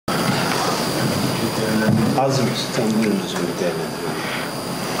Hazır mısın? Tamam, buyurun hocam, değerlendirelim.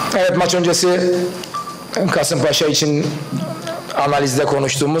 Evet, maç öncesi Kasımpaşa için analizde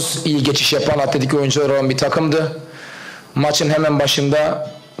konuştuğumuz iyi geçiş yapan atletik oyuncuları olan bir takımdı. Maçın hemen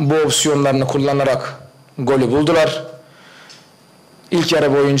başında bu opsiyonlarını kullanarak golü buldular. İlk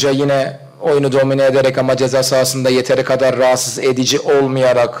yarı boyunca yine oyunu domine ederek ama ceza sahasında yeteri kadar rahatsız edici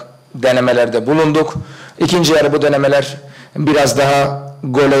olmayarak denemelerde bulunduk. İkinci yarı bu denemeler biraz daha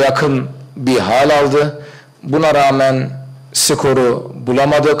gole yakın bir hal aldı. Buna rağmen skoru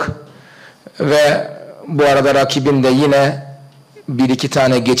bulamadık ve bu arada rakibin de yine bir iki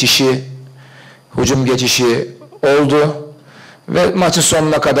tane geçişi, hücum geçişi oldu ve maçın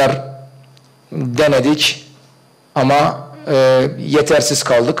sonuna kadar denedik ama yetersiz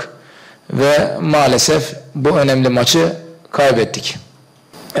kaldık ve maalesef bu önemli maçı kaybettik.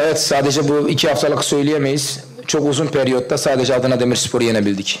 Evet, sadece bu 2 haftalık söyleyemeyiz. Çok uzun periyotta sadece Adana Demirspor'u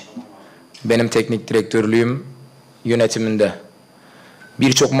yenebildik. Benim teknik direktörlüğüm yönetiminde.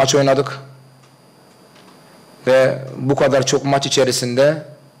 Birçok maç oynadık. Ve bu kadar çok maç içerisinde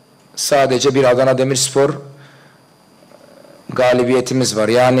sadece bir Adana Demirspor galibiyetimiz var.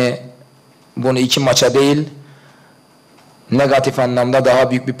 Yani bunu 2 maça değil, negatif anlamda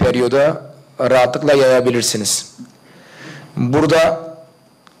daha büyük bir periyoda rahatlıkla yayabilirsiniz. Burada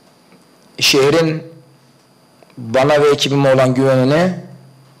şehrin bana ve ekibime olan güvenini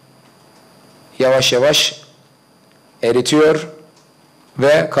yavaş yavaş eritiyor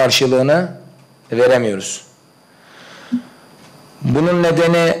ve karşılığını veremiyoruz. Bunun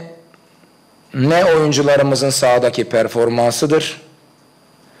nedeni ne oyuncularımızın sahadaki performansıdır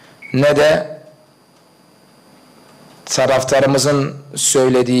ne de taraftarımızın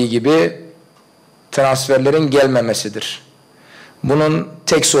söylediği gibi transferlerin gelmemesidir. Bunun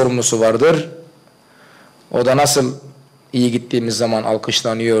tek sorumlusu vardır. O da nasıl iyi gittiğimiz zaman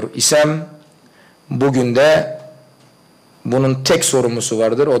alkışlanıyor isem, bugün de bunun tek sorumlusu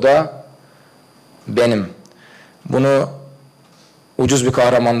vardır. O da benim. Bunu ucuz bir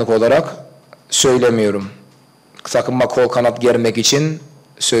kahramanlık olarak söylemiyorum. Takıma kol kanat germek için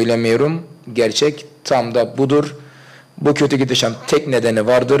söylemiyorum. Gerçek tam da budur. Bu kötü gidişin tek nedeni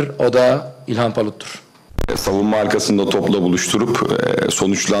vardır. O da İlhan Palut'tur. Savunma arkasında topla buluşturup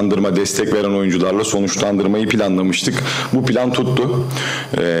sonuçlandırma, destek veren oyuncularla sonuçlandırmayı planlamıştık. Bu plan tuttu.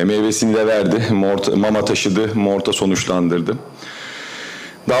 Meyvesini de verdi. Mama taşıdı, Morta sonuçlandırdı.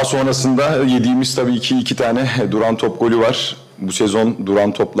 Daha sonrasında yediğimiz tabii ki 2 tane duran top golü var. Bu sezon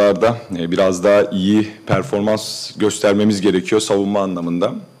duran toplarda biraz daha iyi performans göstermemiz gerekiyor savunma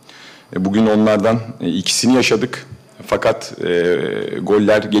anlamında. Bugün onlardan ikisini yaşadık. Fakat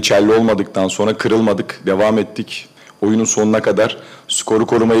goller geçerli olmadıktan sonra kırılmadık, devam ettik. Oyunun sonuna kadar skoru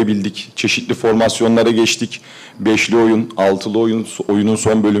korumayı bildik. Çeşitli formasyonlara geçtik. 5'li oyun, 6'lı oyun, oyunun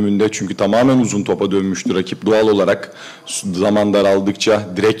son bölümünde çünkü tamamen uzun topa dönmüştü rakip. Doğal olarak zaman daraldıkça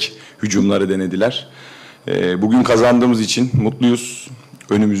direkt hücumları denediler. Bugün kazandığımız için mutluyuz.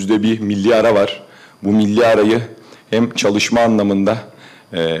 Önümüzde bir milli ara var. Bu milli arayı hem çalışma anlamında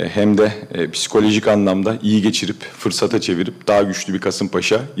hem de psikolojik anlamda iyi geçirip, fırsata çevirip daha güçlü bir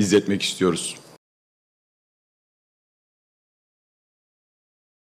Kasımpaşa izletmek istiyoruz.